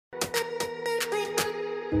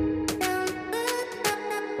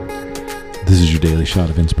This is your daily shot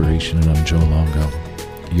of inspiration, and I'm Joe Longo,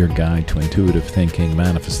 your guide to intuitive thinking,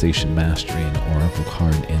 manifestation mastery, and oracle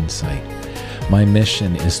card insight. My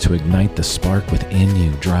mission is to ignite the spark within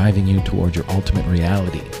you, driving you toward your ultimate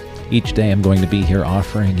reality. Each day I'm going to be here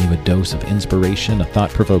offering you a dose of inspiration, a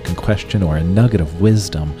thought-provoking question, or a nugget of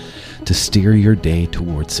wisdom to steer your day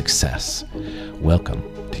toward success. Welcome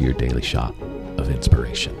to your daily shot of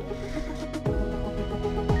inspiration.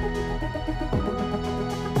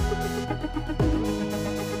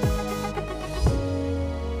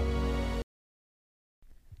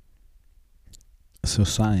 So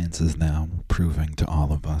science is now proving to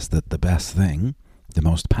all of us that the best thing, the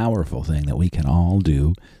most powerful thing that we can all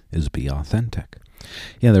do is be authentic.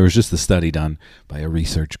 Yeah, there was just a study done by a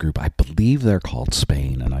research group. I believe they're called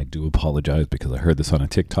Spain, and I do apologize because I heard this on a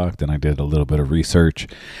TikTok, then I did a little bit of research.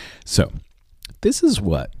 So this is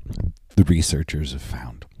what the researchers have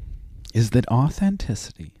found, is that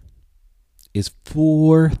authenticity is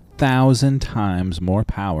 4,000 times more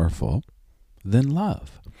powerful than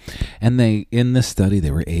love. And in this study, they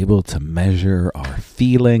were able to measure our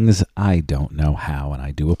feelings. I don't know how, and I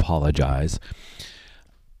do apologize.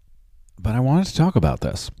 But I wanted to talk about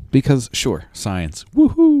this because, sure, science,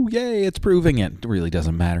 woohoo, yay, it's proving it. It really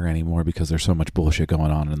doesn't matter anymore because there's so much bullshit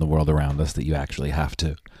going on in the world around us that you actually have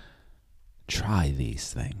to try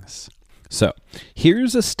these things. So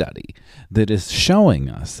here's a study that is showing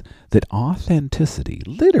us that authenticity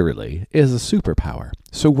literally is a superpower.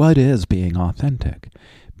 So what is being authentic?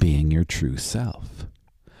 Being your true self,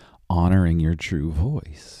 honoring your true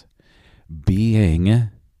voice, being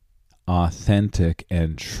authentic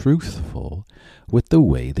and truthful with the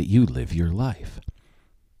way that you live your life.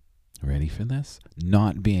 Ready for this?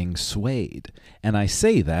 Not being swayed. And I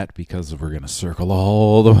say that because we're going to circle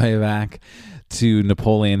all the way back to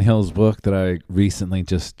Napoleon Hill's book that I recently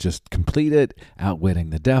just completed, Outwitting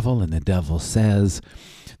the Devil. And the devil says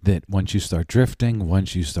that once you start drifting,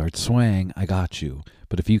 once you start swaying, I got you.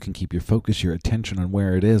 But if you can keep your focus, your attention on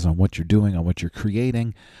where it is, on what you're doing, on what you're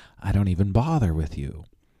creating, I don't even bother with you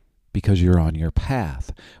because you're on your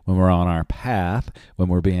path. When we're on our path, when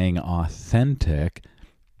we're being authentic,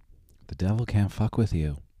 the devil can't fuck with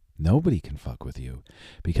you. Nobody can fuck with you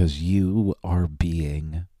because you are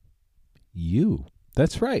being you.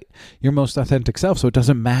 That's right. Your most authentic self. So it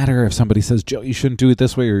doesn't matter if somebody says, Joe, you shouldn't do it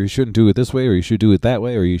this way, or you shouldn't do it this way, or you should do it that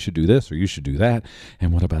way, or you should do this, or you should do that.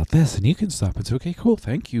 And what about this? And you can stop and say, okay, cool.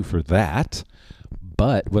 Thank you for that.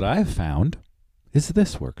 But what I've found is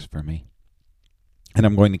this works for me. And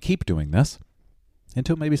I'm going to keep doing this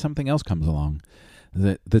until maybe something else comes along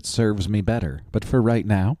that serves me better. But for right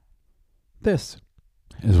now, this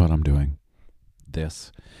is what I'm doing.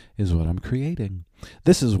 This is what I'm creating.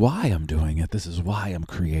 This is why I'm doing it. This is why I'm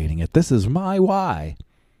creating it. This is my why.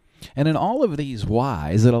 And in all of these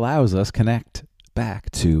whys, it allows us connect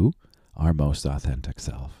back to our most authentic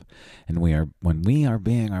self. And when we are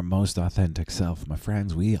being our most authentic self, my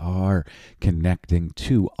friends, we are connecting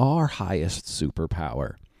to our highest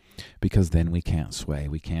superpower. Because then we can't sway,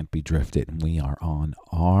 we can't be drifted, and we are on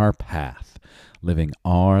our path, living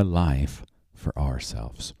our life for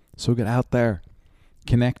ourselves. So get out there.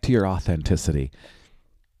 Connect to your authenticity.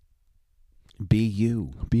 Be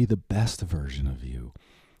you. Be the best version of you.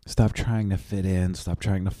 Stop trying to fit in. Stop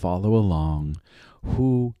trying to follow along.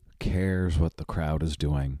 Who cares what the crowd is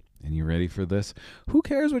doing? And you ready for this? Who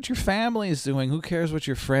cares what your family is doing? Who cares what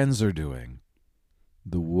your friends are doing?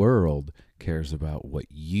 The world cares about what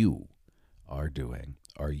you are doing.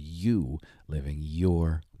 Are you living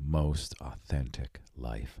your most authentic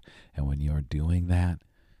life? And when you're doing that,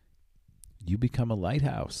 you become a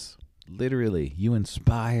lighthouse. Literally, you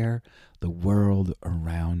inspire the world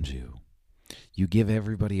around you. You give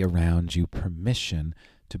everybody around you permission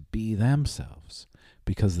to be themselves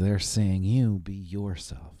because they're seeing you be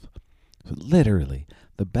yourself. So literally,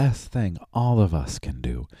 the best thing all of us can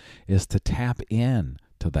do is to tap in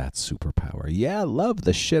to that superpower. Yeah, love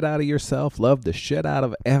the shit out of yourself, love the shit out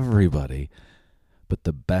of everybody, but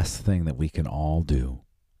the best thing that we can all do,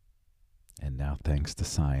 and now thanks to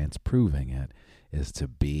science proving it, is to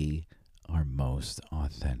be our most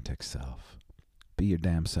authentic self. Be your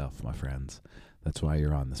damn self, my friends. That's why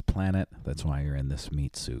you're on this planet. That's why you're in this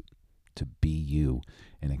meat suit. To be you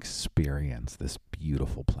and experience this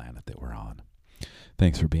beautiful planet that we're on.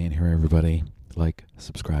 Thanks for being here, everybody. Like,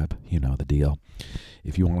 subscribe, you know the deal.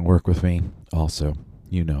 If you want to work with me, also,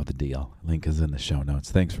 you know the deal. Link is in the show notes.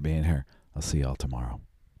 Thanks for being here. I'll see y'all tomorrow.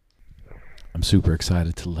 I'm super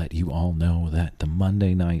excited to let you all know that the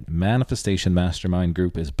Monday Night Manifestation Mastermind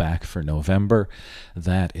group is back for November.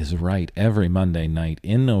 That is right. Every Monday night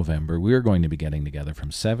in November, we are going to be getting together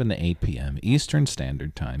from 7 to 8 p.m. Eastern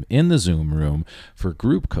Standard Time in the Zoom room for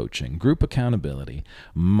group coaching, group accountability,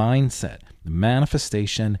 mindset,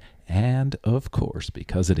 manifestation, and, of course,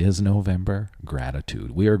 because it is November,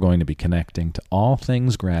 gratitude. We are going to be connecting to all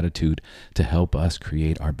things gratitude to help us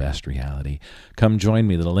create our best reality. Come join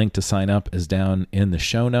me. The link to sign up is down in the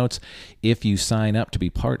show notes. If you sign up to be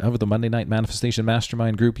part of the Monday Night Manifestation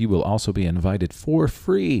Mastermind group, you will also be invited for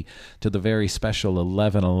free to the very special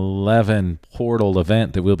 11/11 portal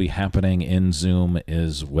event that will be happening in Zoom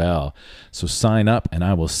as well. So sign up, and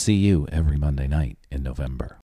I will see you every Monday night in November.